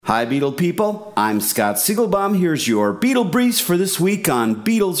Hi, Beatle people. I'm Scott Siegelbaum. Here's your Beatle Briefs for this week on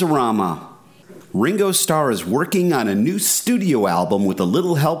Beatles-orama. Ringo Starr is working on a new studio album with a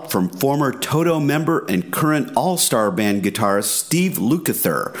little help from former Toto member and current All-Star Band guitarist Steve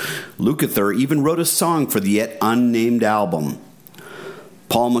Lukather. Lukather even wrote a song for the yet unnamed album.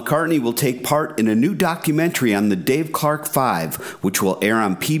 Paul McCartney will take part in a new documentary on the Dave Clark 5, which will air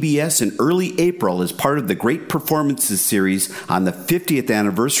on PBS in early April as part of the Great Performances series on the 50th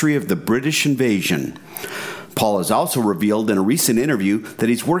anniversary of the British invasion. Paul has also revealed in a recent interview that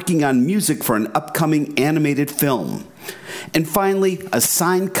he's working on music for an upcoming animated film. And finally, a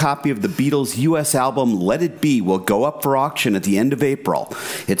signed copy of the Beatles' U.S. album Let It Be will go up for auction at the end of April.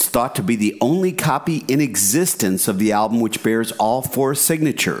 It's thought to be the only copy in existence of the album which bears all four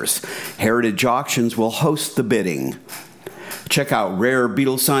signatures. Heritage Auctions will host the bidding. Check out rare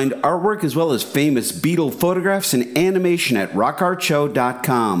Beatles-signed artwork as well as famous Beatle photographs and animation at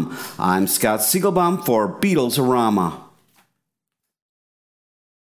rockartshow.com. I'm Scott Siegelbaum for Beatles-orama.